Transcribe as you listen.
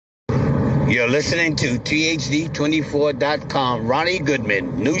You're listening to THD24.com. Ronnie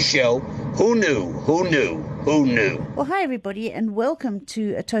Goodman, new show. Who knew? Who knew? Who knew? Well, hi, everybody, and welcome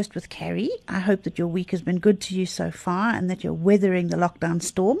to A Toast with Carrie. I hope that your week has been good to you so far and that you're weathering the lockdown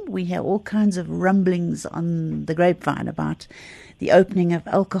storm. We hear all kinds of rumblings on the grapevine about the opening of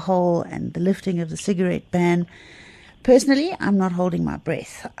alcohol and the lifting of the cigarette ban. Personally, I'm not holding my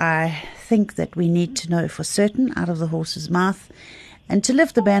breath. I think that we need to know for certain out of the horse's mouth. And to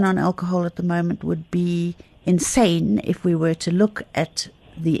lift the ban on alcohol at the moment would be insane if we were to look at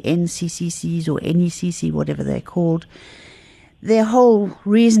the NCCCs or NECC, whatever they're called. Their whole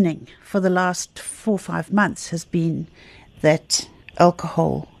reasoning for the last 4 or 5 months has been that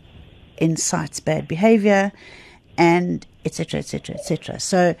alcohol incites bad behavior and etc., etc., etc.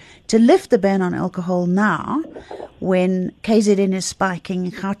 So to lift the ban on alcohol now, when KZN is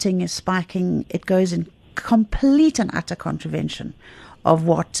spiking, Gauteng is spiking, it goes in complete and utter contravention of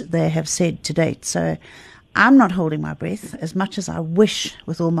what they have said to date. So I'm not holding my breath. As much as I wish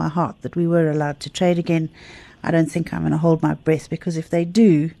with all my heart that we were allowed to trade again, I don't think I'm going to hold my breath, because if they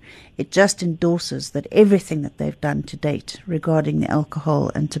do, it just endorses that everything that they've done to date regarding the alcohol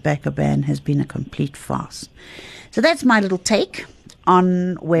and tobacco ban has been a complete farce. So that's my little take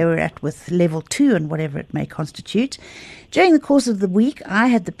on where we're at with level 2 and whatever it may constitute. During the course of the week, I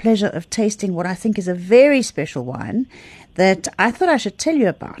had the pleasure of tasting what I think is a very special wine that I thought I should tell you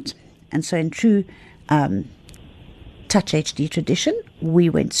about. And so in true Touch HD tradition, we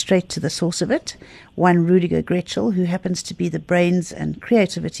went straight to the source of it. One Rudiger Gretschel, who happens to be the brains and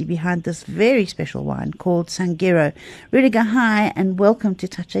creativity behind this very special wine called Sangero. Rudiger, hi, and welcome to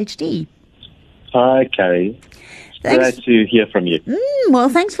Touch HD. Hi, Carrie. Thanks. Glad to hear from you. Well,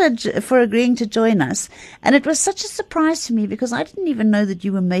 thanks for agreeing to join us. And it was such a surprise to me because I didn't even know that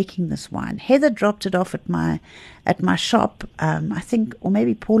you were making this wine. Heather dropped it off at my shop, I think, or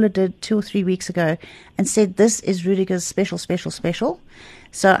maybe Paula did 2 or 3 weeks ago, and said, this is Rudiger's special.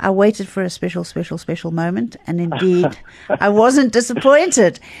 So I waited for a special moment, and indeed, I wasn't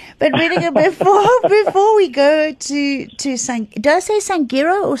disappointed. But Rudiger, before we go to did I say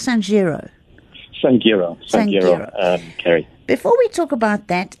Sangero or Sangero? Sangero, Carrie. Before we talk about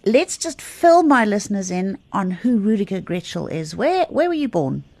that, let's just fill my listeners in on who Rudiger Gretschel is. Where were you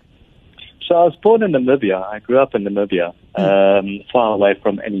born? So I was born in Namibia. I grew up in Namibia, far away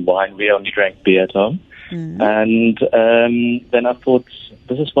from any wine. We only drank beer at home. And then I thought,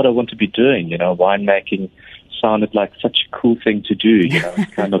 this is what I want to be doing. You know, winemaking sounded like such a cool thing to do. You know,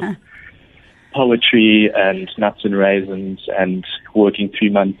 it's kind of poetry and nuts and raisins and working 3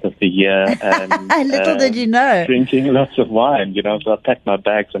 months of the year and little did you know, drinking lots of wine, you know. So I packed my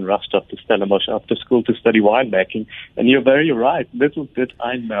bags and rushed off to Stellenbosch after school to study winemaking. And you're very right. Little did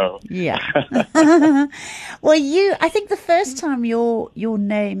I know. Yeah. Well, I think the first time your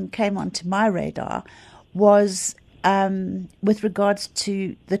name came onto my radar was with regards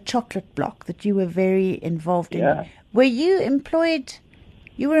to the chocolate block that you were very involved in. Yeah. Were you employed?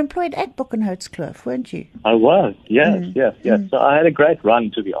 You were employed at Boekenhoutkloof, weren't you? I was, yes. So I had a great run,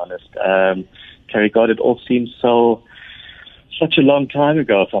 to be honest. Carrie, God, it all seems such a long time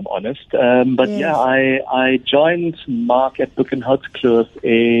ago, if I'm honest. But yes. Yeah, I joined Mark at Boekenhoutkloof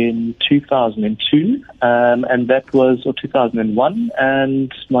in 2002, and that was, or 2001,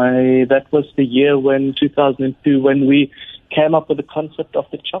 and that was the year 2002 when we came up with the concept of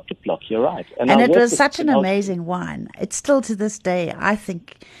the chocolate block. You're right. And it was such an amazing wine. It's still to this day, I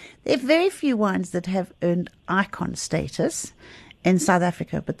think, there are very few wines that have earned icon status in South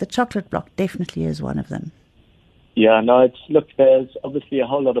Africa, but the chocolate block definitely is one of them. Yeah, no, there's obviously a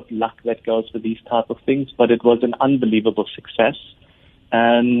whole lot of luck that goes with these type of things, but it was an unbelievable success.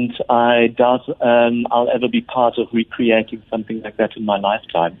 And I doubt I'll ever be part of recreating something like that in my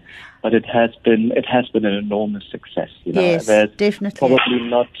lifetime. But it has been an enormous success. You know? Yes, there's definitely. Probably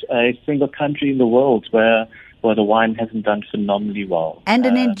not a single country in the world where the wine hasn't done phenomenally well. And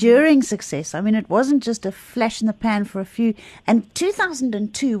an enduring success. I mean, it wasn't just a flash in the pan for a few. And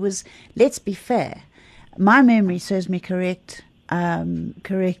 2002 was, let's be fair, my memory serves me correctly,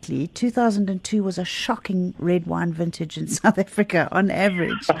 2002 was a shocking red wine vintage in South Africa on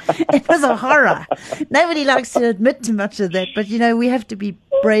average. It was a horror. Nobody likes to admit too much of that, but, you know, we have to be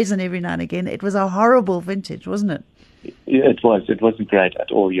brazen every now and again. It was a horrible vintage, wasn't it? It was. It wasn't great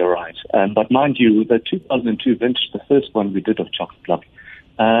at all, you're right. But mind you, the 2002 vintage, the first one we did of Chocolate Block,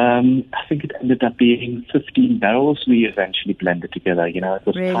 I think it ended up being 15 barrels we eventually blended together. You know, it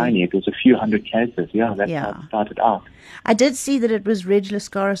was really? Tiny. It was a few hundred cases. Yeah, that's how it started out. I did see that it was Reg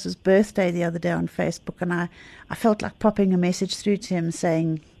Lascaris' birthday the other day on Facebook, and I felt like popping a message through to him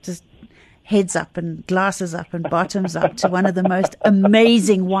saying, just heads up and glasses up and bottoms up to one of the most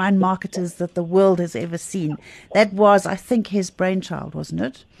amazing wine marketers that the world has ever seen. That was, I think, his brainchild, wasn't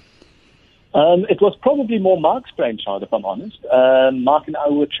it? It was probably more Mark's brainchild, if I'm honest. Mark and I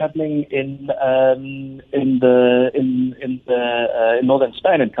were traveling in northern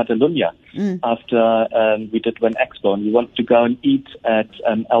Spain, in Catalonia, after we did one expo, and we wanted to go and eat at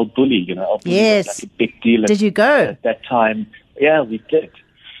El Bulli. El Bulli was like a big deal. Did you go at that time? Yeah, we did.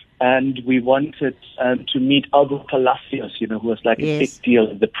 And we wanted to meet Aldo Palacios, who was like a big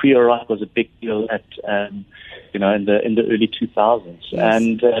deal. The Priorat was a big deal at, in the early 2000s. Yes.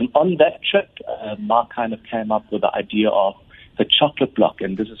 And on that trip, Mark kind of came up with the idea of the chocolate block,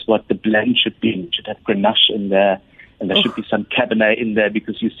 and this is what the blend should be. It should have Grenache in there, and there should be some Cabernet in there,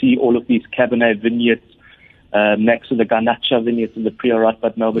 because you see all of these Cabernet vineyards next to the Garnacha vineyards in the Priorat,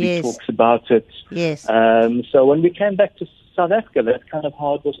 but nobody talks about it. Yes. So when we came back to South Africa, that's kind of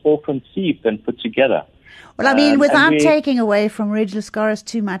how it was all conceived and put together. Well, I mean, without taking away from Reg Lascaris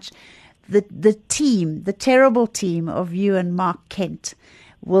too much, the team, the terrible team of you and Mark Kent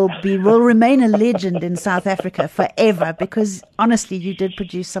will remain a legend in South Africa forever, because honestly, you did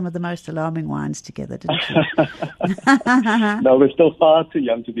produce some of the most alarming wines together, didn't you? No, we're still far too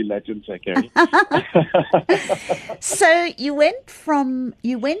young to be legends, Carrie. So you went from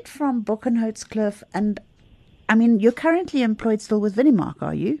Buchenholzkloof, and I mean, you're currently employed still with Winimark,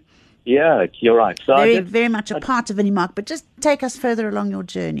 are you? Yeah, you're right. So very much a part of Winimark, but just take us further along your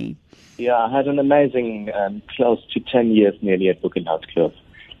journey. Yeah, I had an amazing close to 10 years nearly at Buchenholzkloof.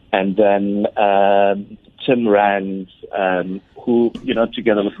 And then Tim Rands, who,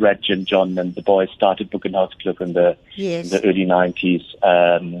 together with Reg and John and the boys started Buchenholzkloof in the early 90s.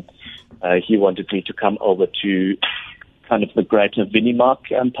 He wanted me to come over to kind of the greater Winimark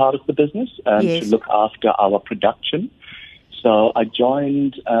part of the business to look after our production. So I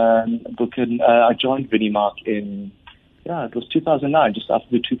joined Winimark in, it was 2009, just after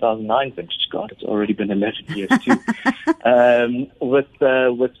the 2009 vintage. God, it's already been 11 years too. And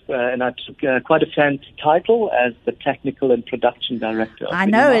I took quite a fancy title as the technical and production director of I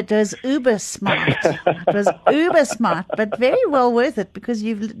know, Winimark. it was uber smart. It was uber smart, but very well worth it, because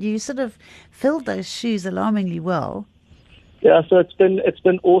you sort of filled those shoes alarmingly well. Yeah, so it's been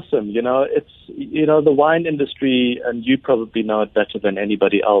awesome. It's the wine industry, and you probably know it better than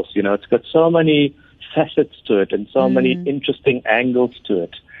anybody else. It's got so many facets to it and so many interesting angles to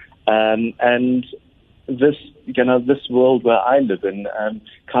it. And this world where I live in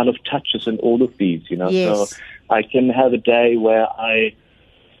kind of touches on all of these. Yes. So I can have a day where I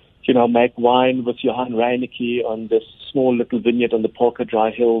make wine with Johann Reinecke on this small little vineyard on the Polka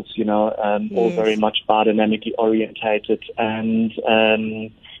Dry Hills, all very much biodynamically orientated. And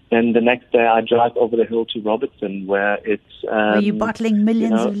then the next day I drive over the hill to Robertson, where it's... where you're bottling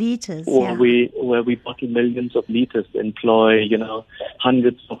millions of litres. Where we bottle millions of litres, employ,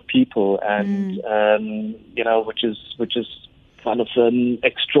 hundreds of people, and, which is kind of an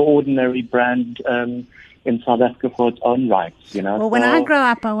extraordinary brand in South Africa for its own rights, Well, when I grow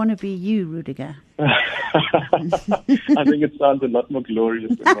up, I want to be you, Rudiger. I think it sounds a lot more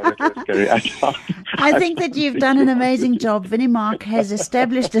glorious than what it is, Carrie. I think that you've done an amazing job. Winimark has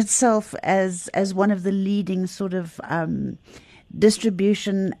established itself as one of the leading sort of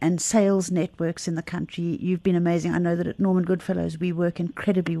distribution and sales networks in the country. You've been amazing. I know that at Norman Goodfellows we work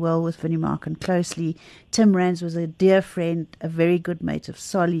incredibly well with Winimark and closely. Tim Rands was a dear friend, a very good mate of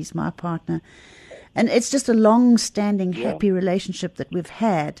Solly's, my partner. And it's just a long-standing, happy relationship that we've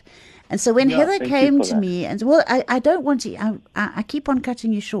had. And so when Heather came to me, and I don't want to, I keep on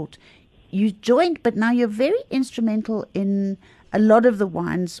cutting you short. You joined, but now you're very instrumental in a lot of the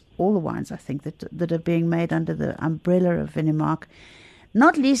wines, all the wines, I think, that are being made under the umbrella of Winimark,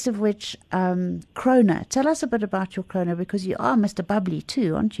 not least of which Krone. Tell us a bit about your Krone, because you are Mr. Bubbly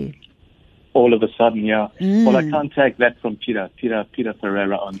too, aren't you? All of a sudden, yeah. Well, I can't take that from Peter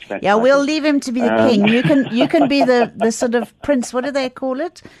Ferreira on track. Yeah, we'll leave him to be the king. You can be the sort of prince. What do they call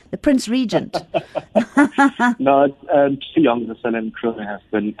it? The Prince Regent. No, Too Young the Salem Krone has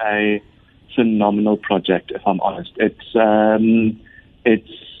been a phenomenal project, if I'm honest.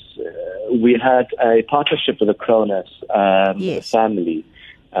 We had a partnership with the Krones family,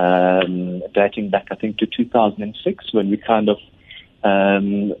 dating back, I think, to 2006, when we kind of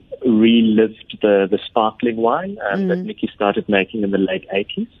relived the sparkling wine that Nikki started making in the late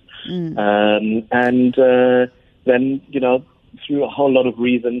 80s. And then, through a whole lot of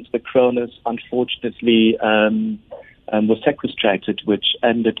reasons, the Krones, unfortunately, was sequestrated, which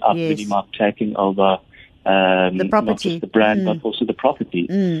ended up Winimark taking over the property, not just the brand, but also the property.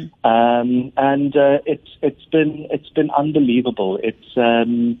 And it's been unbelievable. It's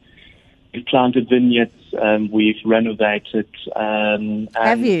we've planted vineyards, we've renovated.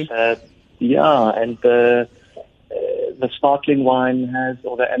 Have you? Yeah, and the sparkling wine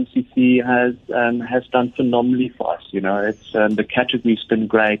or the MCC has done phenomenally for us. It's the category's been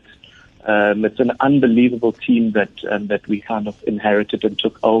great. It's an unbelievable team that we kind of inherited and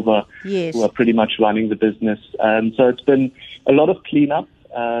took over. Yes. Who are pretty much running the business. So it's been a lot of cleanup.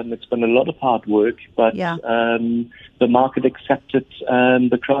 It's been a lot of hard work, but the market accepted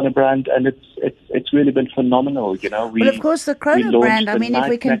the Krone brand, and it's really been phenomenal. Well, of course, the Krone brand. I mean, if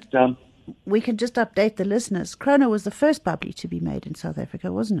we can just update the listeners. Krone was the first bubbly to be made in South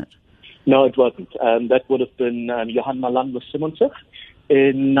Africa, wasn't it? No, it wasn't. That would have been Johan Malango Simonsen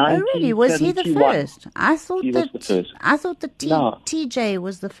in 1971. Oh, really? Was he the first? I thought he was the first. I thought the TJ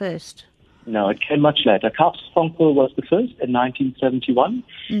was the first. No, it came much later. Karpsfonkel was the first in 1971,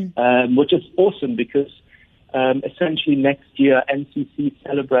 which is awesome because essentially next year NCC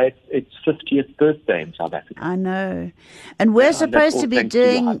celebrates its 50th birthday in South Africa. I know, and we're supposed to be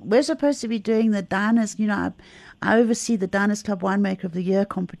doing the Diners. I oversee the Diners Club Winemaker of the Year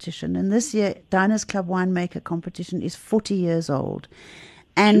competition, and this year Diners Club Winemaker competition is 40 years old.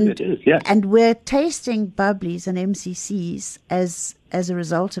 And it is, yes. And we're tasting bubblies and MCCs as a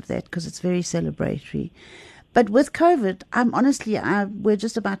result of that because it's very celebratory. But with COVID, we're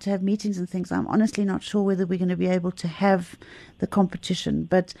just about to have meetings and things. I'm honestly not sure whether we're going to be able to have the competition.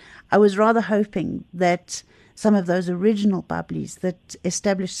 But I was rather hoping that some of those original bubblies that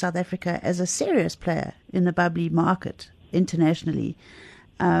established South Africa as a serious player in the bubbly market internationally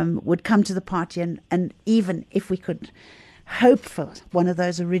would come to the party. And even if we could hope for one of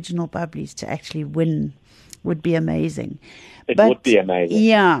those original bubblies to actually win would be amazing. It would be amazing.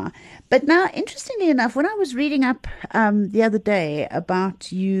 Yeah. But now, interestingly enough, when I was reading up the other day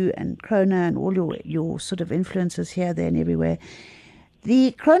about you and Krone and all your sort of influences here, there and everywhere,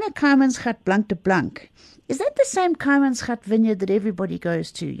 the Krone Kaimansgat Blanc de Blanc, is that the same Kaimansgat vineyard that everybody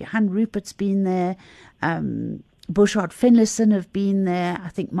goes to? Johan Rupert's been there. Burchard Finlayson have been there. I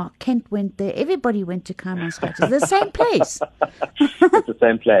think Mark Kent went there. Everybody went to Kaimansgat. Is it the same place? It's the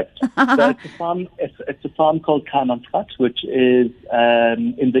same place. So it's a farm called Kaimansgat, which is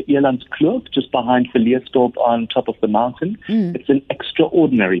in the Ierlands Kloof, just behind Verleersdorp on top of the mountain. It's an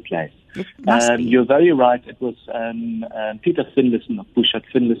extraordinary place. It must be. You're very right. It was Peter Finlayson of Burchard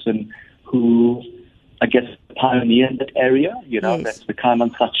Finlayson who, I guess, pioneered that area. Yes. That's the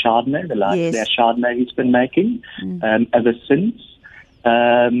Kaimansgat Chardonnay, the last Chardonnay he's been making ever since.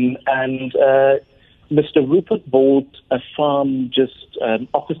 And Mr. Rupert bought a farm just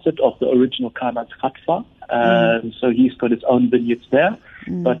opposite of the original Kaimansgat farm. So he's got his own vineyards there.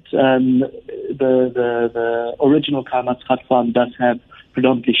 But the original Kaimansgat farm does have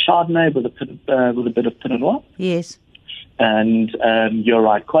predominantly Chardonnay with a bit of Pinot Noir. Yes. And you're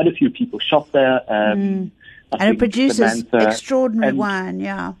right, quite a few people shop there. And it produces extraordinary wine,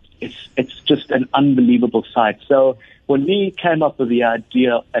 yeah. It's just an unbelievable site. So when we came up with the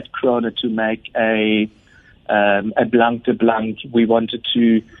idea at Krone to make a Blanc de Blanc, we wanted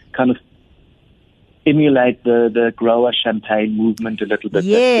to kind of emulate the grower champagne movement a little bit.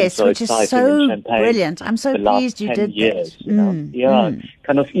 Yes, which is so brilliant. I'm so pleased you did that.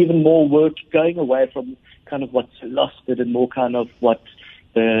 Kind of even more work going away from kind of what's lost and more kind of what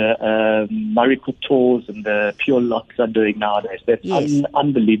the Marie Coutures and the Pure Lots are doing nowadays. That's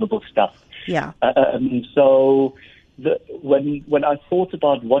unbelievable stuff. Yeah. So when I thought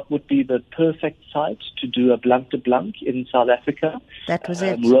about what would be the perfect site to do a Blanc de Blanc in South Africa, that was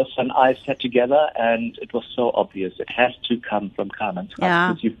it. Russ and I sat together, and it was so obvious. It has to come from Kaimansgat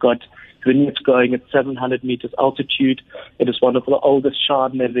because you've got vineyards going at 700 meters altitude. It is one of the oldest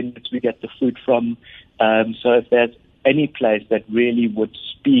Chardonnay vineyards we get the fruit from. So if there's any place that really would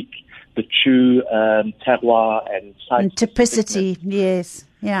speak the true terroir and typicity, yes,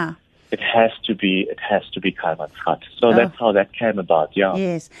 yeah. It has to be Kaimansgat. So that's how that came about, yeah.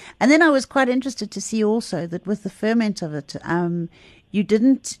 Yes. And then I was quite interested to see also that with the ferment of it, you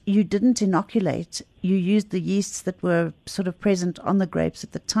didn't inoculate. You used the yeasts that were sort of present on the grapes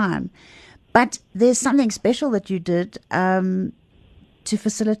at the time. But there's something special that you did to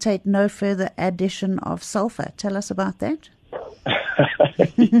facilitate no further addition of sulfur. Tell us about that.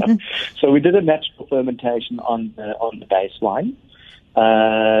 So we did a natural fermentation on the base wine.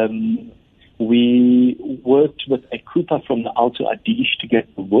 We worked with a Cooper from the Alto Adige to get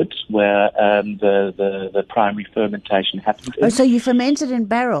the wood where the primary fermentation happened. Oh, so you fermented in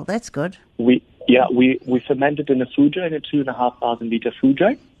barrel. That's good. We fermented in a foudre, in a 2,500 liter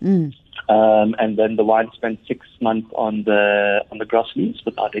foudre. And then the wine spent 6 months on the gross leaves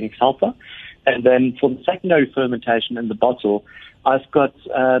without any sulfur. And then for the secondary fermentation in the bottle, I've got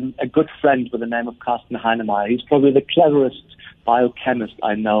a good friend with the name of Carsten Heinemeyer. He's probably the cleverest biochemist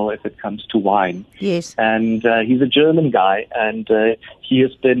I know if it comes to wine. Yes. And he's a German guy, and he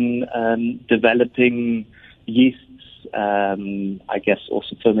has been developing yeasts, I guess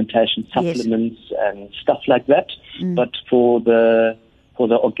also fermentation supplements and stuff like that. But for the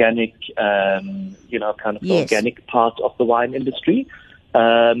organic, kind of the organic part of the wine industry.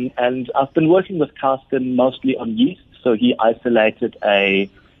 And I've been working with Carsten mostly on yeast. So he isolated a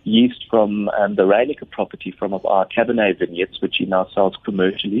yeast from the Rudiger property from our Cabernet vineyards, which he now sells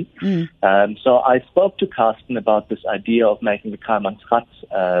commercially. So I spoke to Carsten about this idea of making the Carmansrat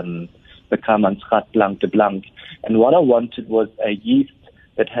Blanc de Blanc. And what I wanted was a yeast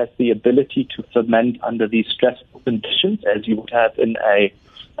that has the ability to ferment under these stressful conditions as you would have in a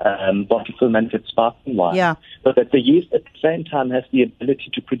bottle fermented sparkling wine, but that the yeast at the same time has the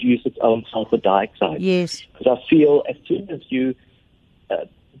ability to produce its own sulfur dioxide. Yes. Because I feel as soon as you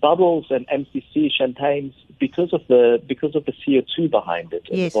bubbles and MCC champagnes, because of the CO2 behind it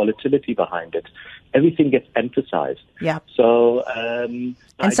and the volatility behind it, everything gets emphasized. Yeah. So and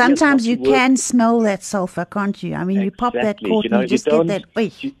sometimes you can smell that sulfur, can't you? I mean, you pop that cork and you just get that.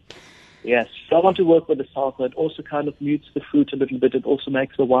 Yes, so I want to work with the sulfur. It also kind of mutes the fruit a little bit. It also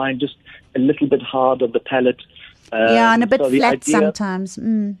makes the wine just a little bit hard on the palate. And a bit flat sometimes.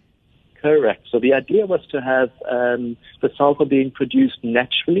 Correct. So the idea was to have the sulfur being produced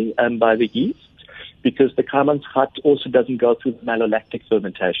naturally by the yeast, because the Carmansrat also doesn't go through the malolactic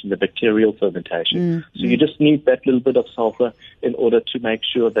fermentation, the bacterial fermentation. So you just need that little bit of sulfur in order to make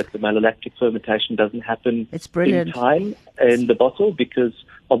sure that the malolactic fermentation doesn't happen in time in the bottle, because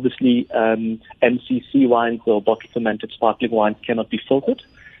obviously MCC wines or bottle fermented sparkling wines cannot be filtered.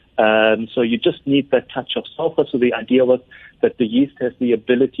 So you just need that touch of sulfur. So the idea was that the yeast has the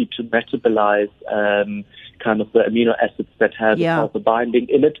ability to metabolize kind of the amino acids that have sulfur binding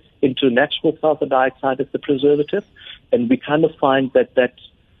in it into natural sulfur dioxide as the preservative. And we kind of find that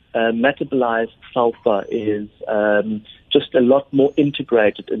metabolized sulfur is just a lot more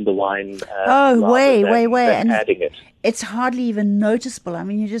integrated in the wine. Way. And adding it. It's hardly even noticeable. I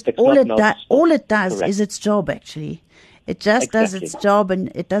mean, you just all it does is its job, actually. It just does its job,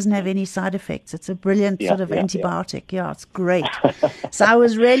 and it doesn't have any side effects. It's a brilliant sort of antibiotic. Yeah, it's great. So I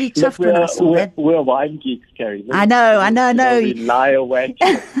was really chuffed when I saw that. We're wine geeks, Carrie. I know. We lie awake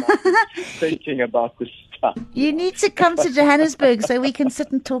thinking about this stuff. You need to come to Johannesburg so we can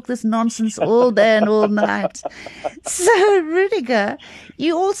sit and talk this nonsense all day and all night. So, Rudiger,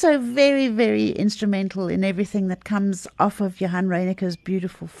 you're also very, very instrumental in everything that comes off of Johan Reineker's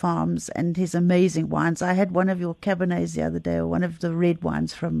beautiful farms and his amazing wines. I had one of your Cabernets the other day, or one of the red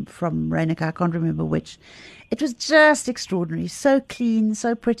wines from Reineker. I can't remember which. It was just extraordinary. So clean,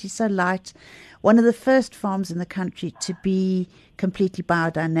 so pretty, so light. One of the first farms in the country to be completely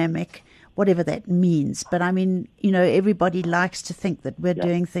biodynamic, whatever that means. But I mean, everybody likes to think that we're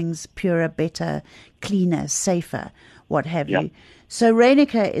doing things purer, better, cleaner, safer, what have you. So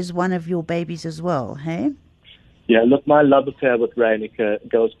Reineker is one of your babies as well, hey? Yeah, look, my love affair with Reineker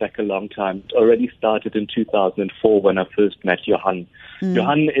goes back a long time. It already started in 2004 when I first met Johan.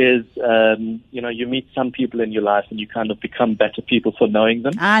 Johan is, you meet some people in your life and you kind of become better people for knowing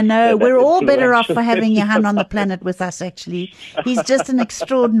them. I know. We're all better off for having Johan on the planet with us, actually. He's just an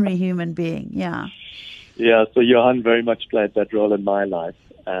extraordinary human being, yeah. Yeah, so Johan very much played that role in my life.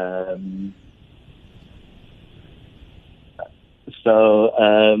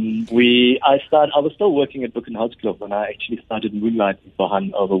 I was still working at Boek and House Club when I actually started moonlighting for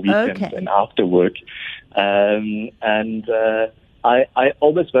Han over weekends and after work. I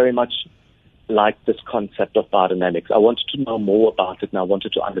always very much liked this concept of biodynamics. I wanted to know more about it, and I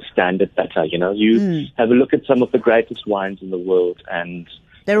wanted to understand it better. You have a look at some of the greatest wines in the world, and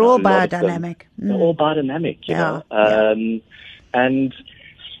they're all biodynamic. They're all biodynamic, you know. And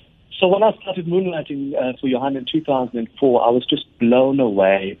so when I started moonlighting for Johan in 2004, I was just blown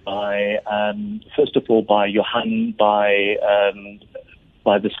away by, first of all, by Johan, by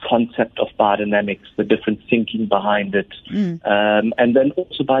this concept of biodynamics, the different thinking behind it, and then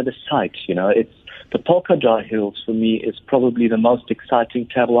also by the site. It's the Polka Dry Hills for me is probably the most exciting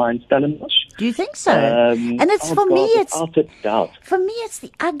terroir in Stellenbosch. Do you think so? And it's without doubt. For me, it's the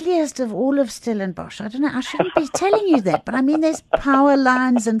ugliest of all of Stellenbosch. I don't know. I shouldn't be telling you that, but I mean, there's power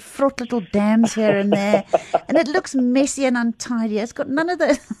lines and fraught little dams here and there, and it looks messy and untidy. It's got none of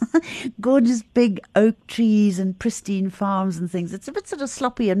those gorgeous big oak trees and pristine farms and things. It's a bit sort of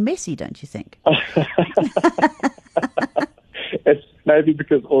sloppy and messy, don't you think? It's maybe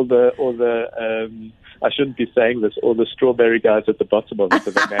because all the I shouldn't be saying this. All the strawberry guys at the bottom of it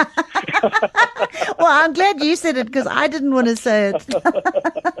are the next. Well, I'm glad you said it because I didn't want to say it.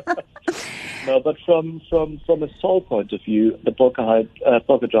 No, but from a soul point of view, the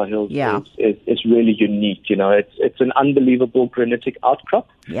Bokajai Hills is really unique. You know, it's an unbelievable granitic outcrop.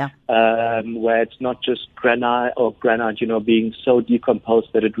 Yeah. Where it's not just granite, you know, being so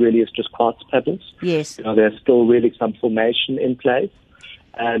decomposed that it really is just quartz pebbles. Yes. You know, there's still really some formation in place.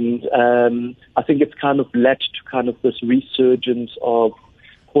 And I think it's kind of led to kind of this resurgence of,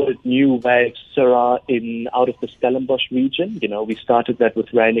 call it new wave Syrah out of the Stellenbosch region. You know, we started that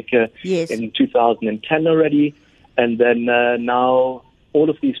with Rudiger in 2010 already. And then now all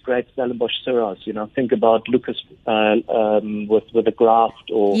of these great Stellenbosch Syrahs, you know, think about Lucas with the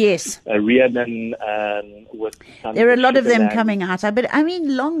Graft or Rhiannon with... There are a lot of them coming out. But I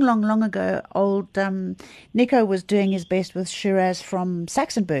mean, long ago, old Nico was doing his best with Shiraz from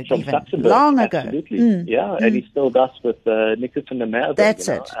Saxonburg. Long ago. Absolutely. Yeah, and he still does with Nico van der Merwe. That's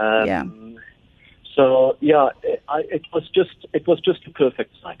it. So, yeah, it was just a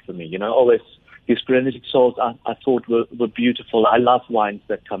perfect site for me, you know, always... These granitic soils I thought were beautiful. I love wines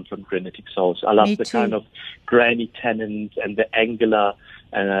that come from granitic soils. I love the kind of grainy tannins and the angular,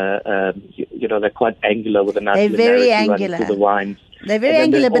 you know, they're quite angular with a nice linearity running through the wines. They're very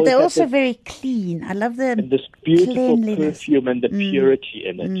angular, but they're also very clean. I love the this beautiful perfume and the purity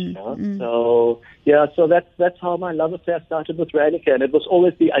in it. You know? So that's how my love affair started with Rudiger, and it was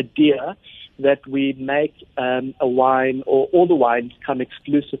always the idea that we make a wine, or all the wines come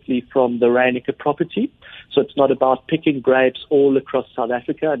exclusively from the Rudiger property. So it's not about picking grapes all across South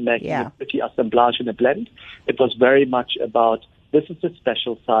Africa and making a pretty assemblage in a blend. It was very much about, this is a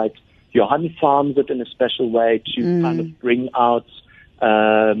special site. Johan farms it in a special way to kind of bring out,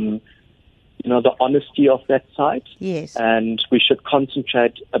 you know, the honesty of that site. Yes. And we should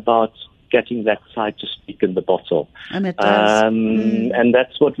concentrate about getting that side to speak in the bottle. And it does. And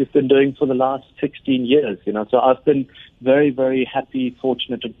that's what we've been doing for the last 16 years, you know. So I've been very, very happy,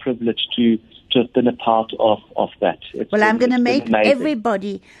 fortunate and privileged to have been a part of that. I'm going to make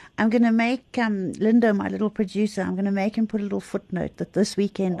everybody, I'm going to make Lindo, my little producer, I'm going to make him put a little footnote that this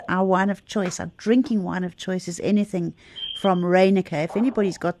weekend our wine of choice, our drinking wine of choice is anything from Rudiger. If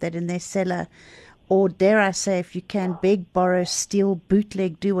anybody's got that in their cellar, or dare I say, if you can, beg, borrow, steal,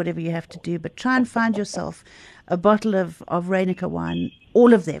 bootleg, do whatever you have to do. But try and find yourself a bottle of Rudiger wine.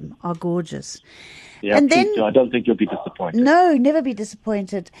 All of them are gorgeous. Yeah, and then, I don't think you'll be disappointed. No, never be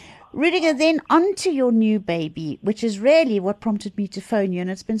disappointed. Rudiger, then on to your new baby, which is really what prompted me to phone you. And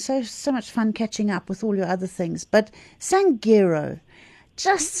it's been so much fun catching up with all your other things. But Sangero,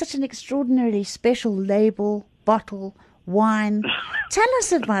 just such an extraordinarily special label, bottle, wine. Tell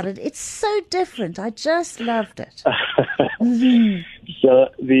us about it. It's so different. I just loved it. So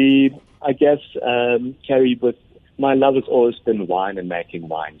I guess, Carrie, with my love has always been wine and making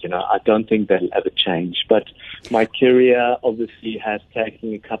wine. You know, I don't think that'll ever change. But my career obviously has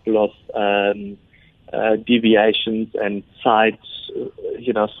taken a couple of deviations and side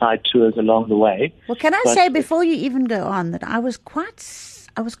tours along the way. Well, can I say before you even go on that I was quite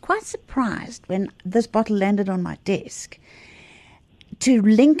surprised when this bottle landed on my desk to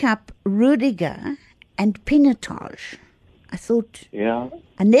link up Rudiger and Pinotage.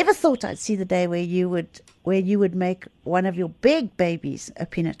 I never thought I'd see the day where you would make one of your big babies a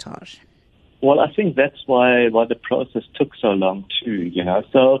Pinotage. Well, I think that's why the process took so long too, you know.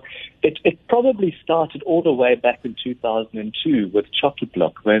 So it probably started all the way back in 2002 with Chocolate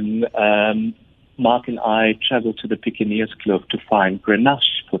Block when Mark and I traveled to the Piccaninny's Club to find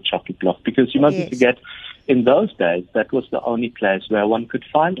Grenache for Chocolate Block, because you mustn't forget, in those days, that was the only place where one could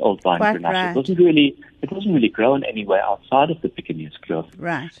find old vine Grenache. Right. It wasn't really grown anywhere outside of the Piccaninny's Club.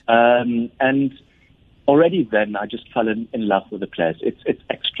 Right. And already then, I just fell in love with the place. It's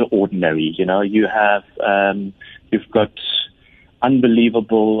extraordinary. You know, you've got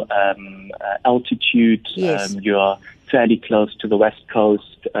unbelievable altitude. Yes. You're fairly close to the west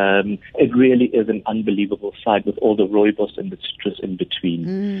coast. It really is an unbelievable site with all the rooibos and the citrus in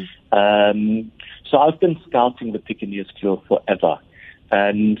between. So I've been scouting the Piccaninny's Club forever,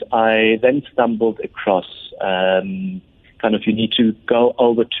 and I then stumbled across you need to go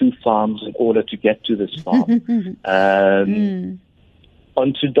over 2 farms in order to get to this farm.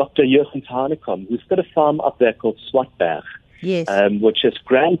 Onto Dr. Jurgens Hanekom, who's got a farm up there called Swartberg, which his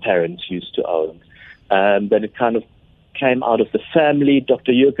grandparents used to own. Then it kind of came out of the family.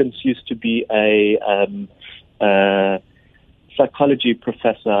 Dr. Jurgens used to be a psychology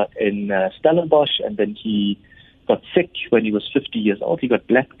professor in Stellenbosch, and then he got sick when he was 50 years old. He got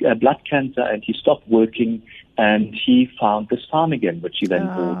blood cancer, and he stopped working, and he found this farm again, which he then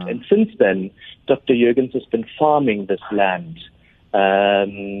bought. And since then, Dr. Jürgens has been farming this land.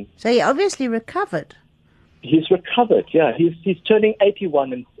 So he obviously recovered. He's recovered, yeah. He's turning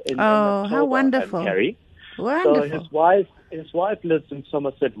 81 in October. How wonderful. Carrie. Wonderful. So his wife lives in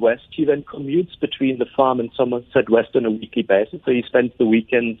Somerset West. He then commutes between the farm and Somerset West on a weekly basis. So he spends the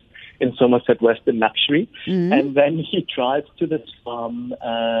weekends in Somerset West in luxury. And then he drives to this farm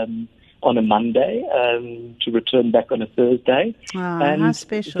on a Monday to return back on a Thursday. And how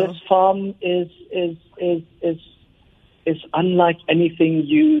special. This farm is unlike anything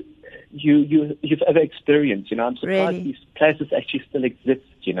you've ever experienced. I'm surprised these places actually still exist.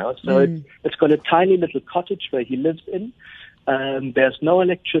 So it's got a tiny little cottage where he lives in. There's no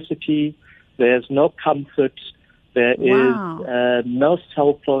electricity. There's no comfort. There is no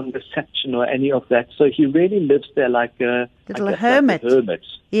cell phone reception or any of that. So he really lives there like a hermit. Like a hermit.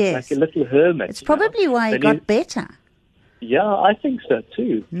 Yes. Like a little hermit. It's probably why he got better. Yeah, I think so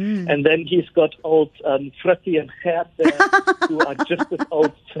too. And then he's got old Frikkie and Gert there, who are just as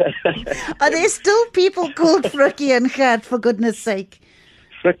old. Are there still people called Frikkie and Gert, for goodness sake?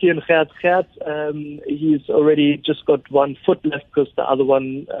 Frikkie and Gert, he's already just got one foot left because the other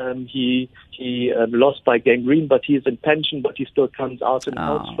one he lost by gangrene, but he's in pension, but he still comes out and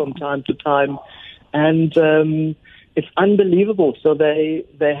helps from time to time. And it's unbelievable. So they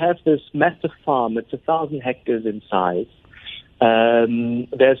have this massive farm. It's 1,000 hectares in size.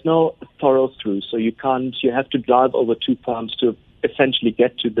 There's no thorough through, so you have to drive over 2 farms to essentially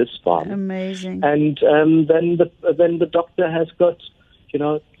get to this farm. Amazing. And then the doctor has got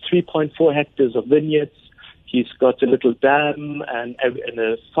 3.4 hectares of vineyards. He's got a little dam and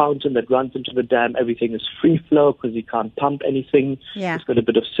a fountain that runs into the dam. Everything is free flow because he can't pump anything. Yeah. He's got a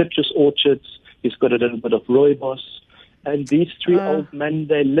bit of citrus orchards. He's got a little bit of rooibos. And these 3 old men,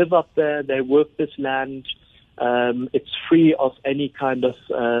 they live up there. They work this land. It's free of any kind of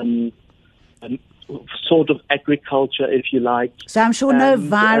sort of agriculture, if you like. So I'm sure no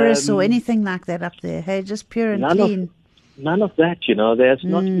virus or anything like that up there. Hey, just pure and clean. None of that, There's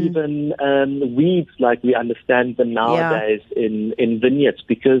not even weeds like we understand them nowadays in vineyards,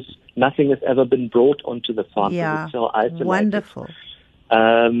 because nothing has ever been brought onto the farm. Yeah, it's so isolated. Wonderful.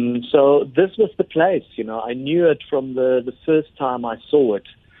 So this was the place, I knew it from the first time I saw it,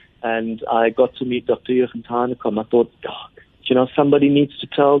 and I got to meet Dr. Jürgens Hanekom. I thought, somebody needs to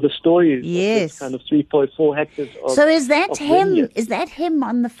tell the story. Yes. Of this kind of 3.4 hectares of So is that him? vineyards. Is that him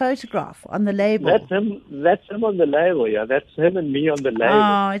on the photograph, on the label? That's him. That's him on the label. Yeah, that's him and me on the label.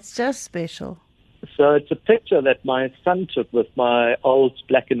 Oh, it's just special. So it's a picture that my son took with my old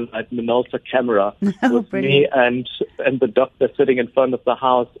black and white Minolta camera, with me and the doctor sitting in front of the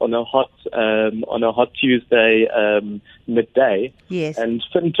house on a hot Tuesday midday. Yes. And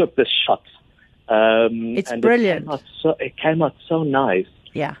Finn took this shot. It's brilliant. It came out so nice.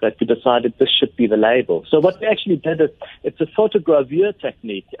 Yeah. That we decided this should be the label. So what we actually did is, it's a photogravure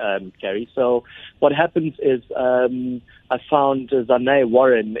technique, Carrie. So what happens is, I found Zane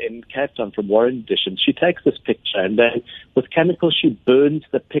Warren in Cape Town from Warren Editions. She takes this picture, and then with chemicals she burns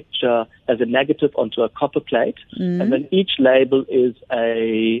the picture as a negative onto a copper plate, and then each label is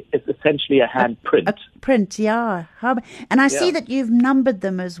essentially a hand print. A print, yeah. And I see that you've numbered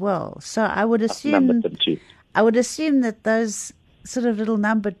them as well. So I would assume numbered them too. I would assume that those sort of little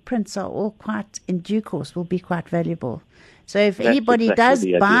numbered prints are all quite, in due course, will be quite valuable. So if anybody does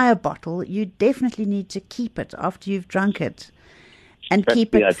buy a bottle, you definitely need to keep it after you've drunk it, and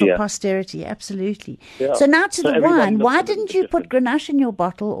keep it for posterity. Absolutely. Yeah. So now to the wine. Why didn't you put Grenache in your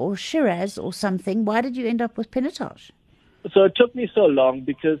bottle, or Shiraz or something? Why did you end up with Pinotage? So it took me so long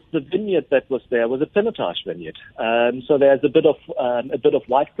because the vineyard that was there was a Pinotage vineyard. So there's a bit of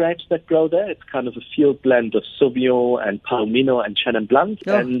white grapes that grow there. It's kind of a field blend of Sauvignon and Palomino and Chenin Blanc.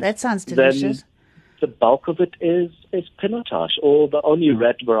 Oh, and that sounds delicious. Then the bulk of it is Pinotage, or the only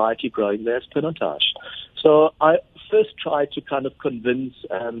red variety growing there is Pinotage. So I first tried to kind of convince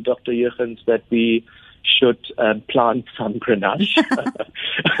Dr. Jürgens that we should plant some Grenache.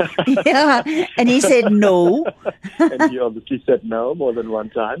 Yeah, and he said no. And he obviously said no more than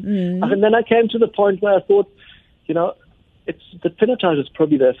one time. And then I came to the point where I thought, it's the Pinotage is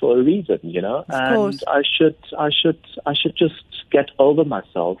probably there for a reason, Of and course. I should just get over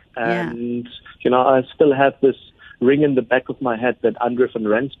myself. And I still have this ring in the back of my head that Andre van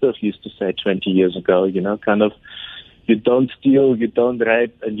Rensburg used to say 20 years ago. Kind of, you don't steal, you don't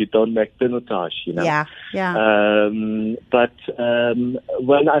rape, and you don't make pinotage, you know. Yeah, yeah. But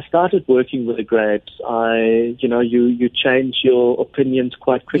when I started working with the grapes, you change your opinions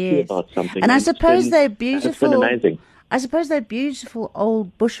quite quickly about something. And I suppose they're beautiful. It's been amazing. I suppose they're beautiful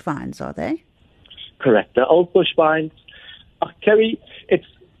old bush vines, are they? Correct. The old bush vines. Carrie,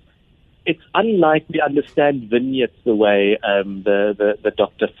 it's unlike we understand vineyards the way the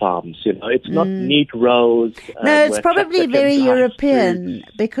doctor farms. You know, it's not neat rows. No, it's probably very European,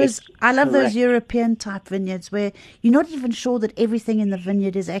 because I love those European type vineyards where you're not even sure that everything in the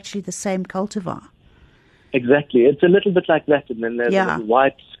vineyard is actually the same cultivar. Exactly, it's a little bit like that, and then there's a little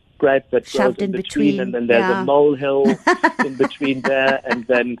white grape that shoved grows in between, and then there's a molehill in between there, and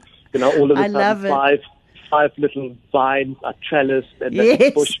then all of a sudden five little vines are trellised, and then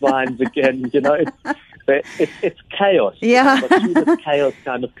it's bush vines again. You know, it's chaos. Yeah. But through this chaos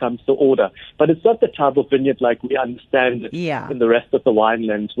kind of comes to order. But it's not the type of vineyard like we understand it in the rest of the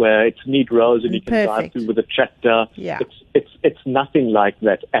winelands, where it's neat rows and you can drive through with a tractor. Yeah. It's nothing like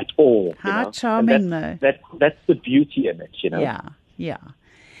that at all. How charming, though. That's the beauty in it, you know. Yeah, yeah.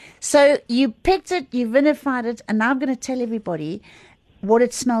 So you picked it, you vinified it, and now I'm going to tell everybody what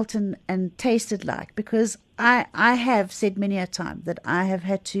it smelt and tasted like, because I have said many a time that I have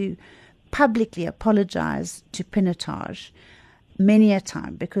had to publicly apologize to pinotage many a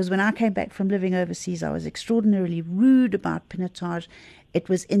time, because when I came back from living overseas, I was extraordinarily rude about pinotage. It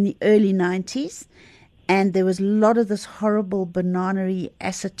was in the early 90s, and there was a lot of this horrible banana-y,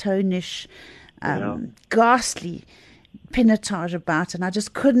 acetonish, ghastly pinotage about, and I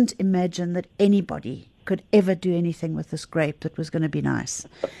just couldn't imagine that anybody could ever do anything with this grape that was going to be nice.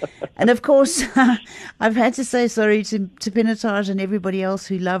 And of course, I've had to say sorry to pinotage and everybody else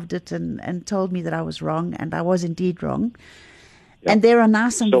who loved it and told me that I was wrong, and I was indeed wrong. Yep. And there are now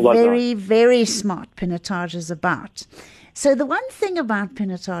some very, very smart pinotages about. So the one thing about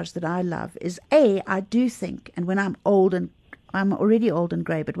pinotage that I love is, I do think, and when I'm old, and I'm already old and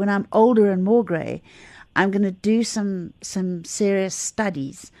grey, but when I'm older and more grey, I'm going to do some serious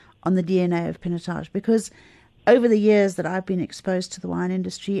studies on the DNA of pinotage, because over the years that I've been exposed to the wine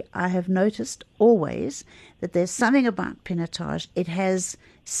industry, I have noticed always that there's something about pinotage. It has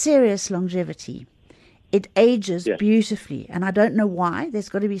serious longevity. It ages beautifully, and I don't know why. There's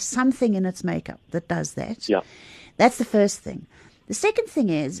got to be something in its makeup that does that. Yeah. That's the first thing. The second thing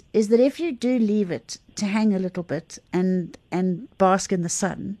is that if you do leave it to hang a little bit and bask in the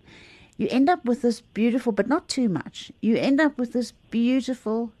sun, you end up with this beautiful, but not too much, you end up with this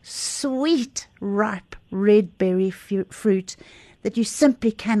beautiful, sweet, ripe red berry fruit that you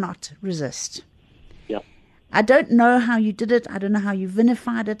simply cannot resist. Yep. I don't know how you did it. I don't know how you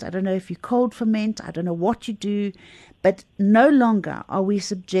vinified it. I don't know if you cold ferment. I don't know what you do. But no longer are we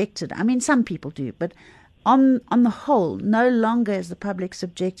subjected. I mean, some people do, but on the whole, no longer is the public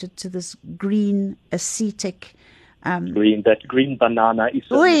subjected to this green, acetic, green banana is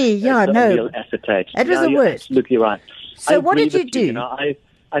real acetate. It was the worst. Absolutely right. So what did you do? You know,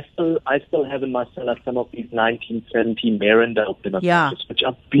 I still have in my cellar some of these 1970 Merendale pinotages, which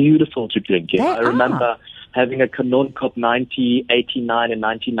are beautiful to drink. I remember having a Krone 90, 89, and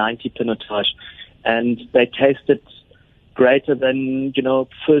 1990 pinotage, and they tasted greater than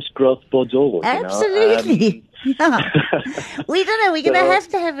first growth Bordeaux. Absolutely. Yeah. We don't know. We're going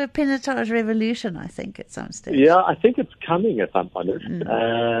to have a pinotage revolution, I think, at some stage. Yeah, I think it's coming, if I'm honest.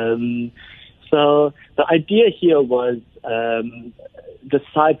 So the idea here was the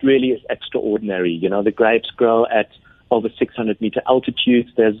site really is extraordinary. The grapes grow at over 600-meter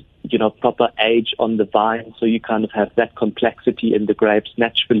altitudes. There's, proper age on the vine, so you kind of have that complexity in the grapes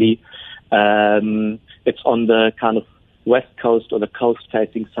naturally. It's on the kind of west coast or the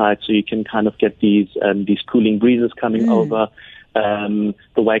coast-facing side, so you can kind of get these cooling breezes coming over. The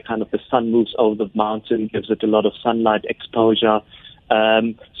way kind of the sun moves over the mountain gives it a lot of sunlight exposure.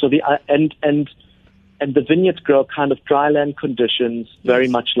 So the the vineyards grow kind of dryland conditions, very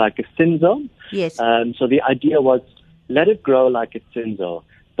much like a Cinsault. Yes. So the idea was, let it grow like a Cinsault,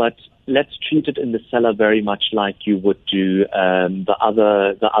 but let's treat it in the cellar very much like you would do the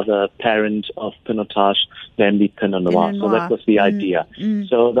other parent of pinotage, namely Pinot Noir. So that was the idea.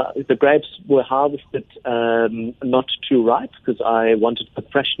 So the grapes were harvested not too ripe, because I wanted the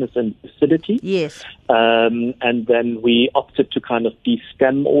freshness and acidity. Yes. And then we opted to kind of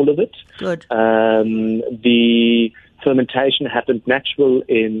de-stem all of it. Good. The fermentation happened natural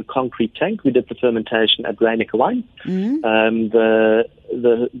in concrete tank. We did the fermentation at Rudiger Wine. The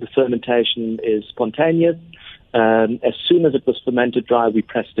fermentation is spontaneous. As soon as it was fermented dry, we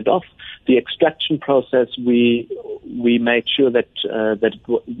pressed it off. The extraction process, we made sure that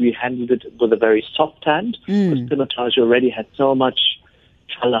we handled it with a very soft hand, because Pinotage already had so much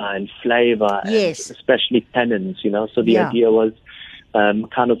color and flavor, yes, and especially tannins, So the idea was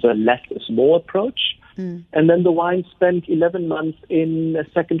kind of a less is more approach. And then the wine spent 11 months in a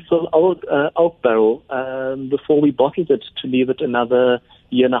second fill oak barrel before we bottled it, to leave it another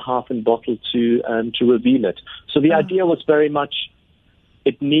year and a half in bottle to reveal it. So the idea was very much,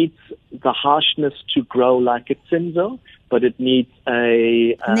 it needs the harshness to grow like a Cinzo, but it needs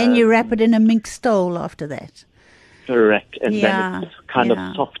a... and then you wrap it in a mink stole after that. Correct. And then it's kind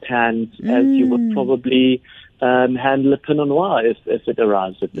of soft hands, as you would probably handle a Pinot Noir if it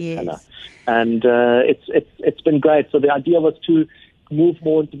arrives at this color. And it's been great. So the idea was to move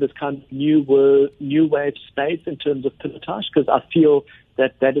more into this kind of new wave space in terms of Pinotage, because I feel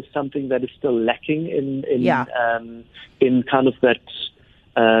that is something that is still lacking in kind of that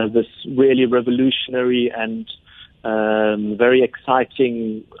this really revolutionary and very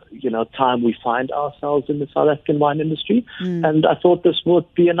exciting time we find ourselves in the South African wine industry. And I thought this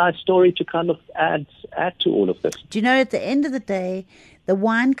would be a nice story to kind of add to all of this. Do you know, at the end of the day, the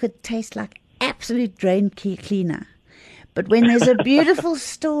wine could taste like absolute drain cleaner. But when there's a beautiful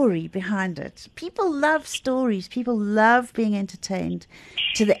story behind it, people love stories. People love being entertained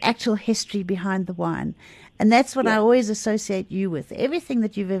to the actual history behind the wine. And that's what I always associate you with. Everything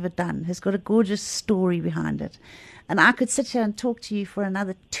that you've ever done has got a gorgeous story behind it. And I could sit here and talk to you for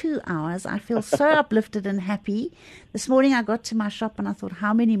another 2 hours. I feel so uplifted and happy. This morning I got to my shop and I thought,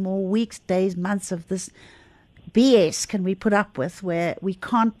 how many more weeks, days, months of this BS can we put up with, where we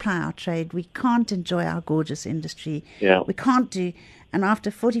can't ply our trade, we can't enjoy our gorgeous industry, we can't do... And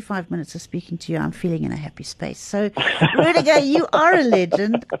after 45 minutes of speaking to you, I'm feeling in a happy space. So, Rudiger, you are a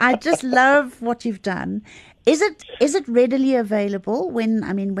legend. I just love what you've done. Is it readily available when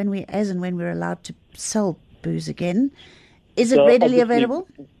we're allowed to sell booze again? Is it readily available?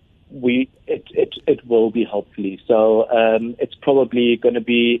 It will be, hopefully. So it's probably going to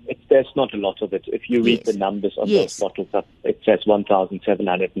be. There's not a lot of it. If you read the numbers on those bottles, it says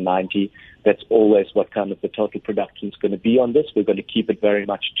 1,790. That's always what kind of the total production is going to be on this. We're going to keep it very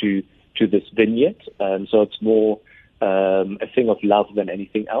much to this vineyard. So it's more a thing of love than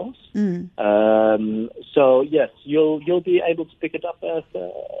anything else. So yes, you'll be able to pick it up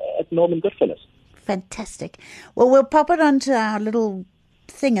at Norman Goodfellas. Fantastic. Well, we'll pop it onto our little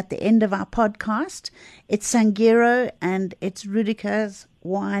thing at the end of our podcast. It's Sangero and it's Rudiger's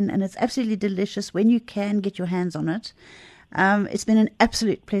wine, and it's absolutely delicious when you can get your hands on it. It's been an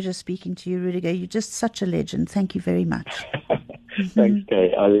absolute pleasure speaking to you, Rudiger. You're just such a legend. Thank you very much. Thanks,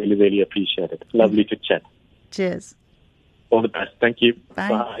 Carrie. I really, really appreciate it. Lovely to chat. Cheers. All the best. Thank you.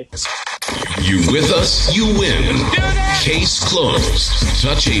 Bye. You with us, you win. Case closed.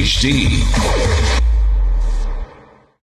 Touch HD.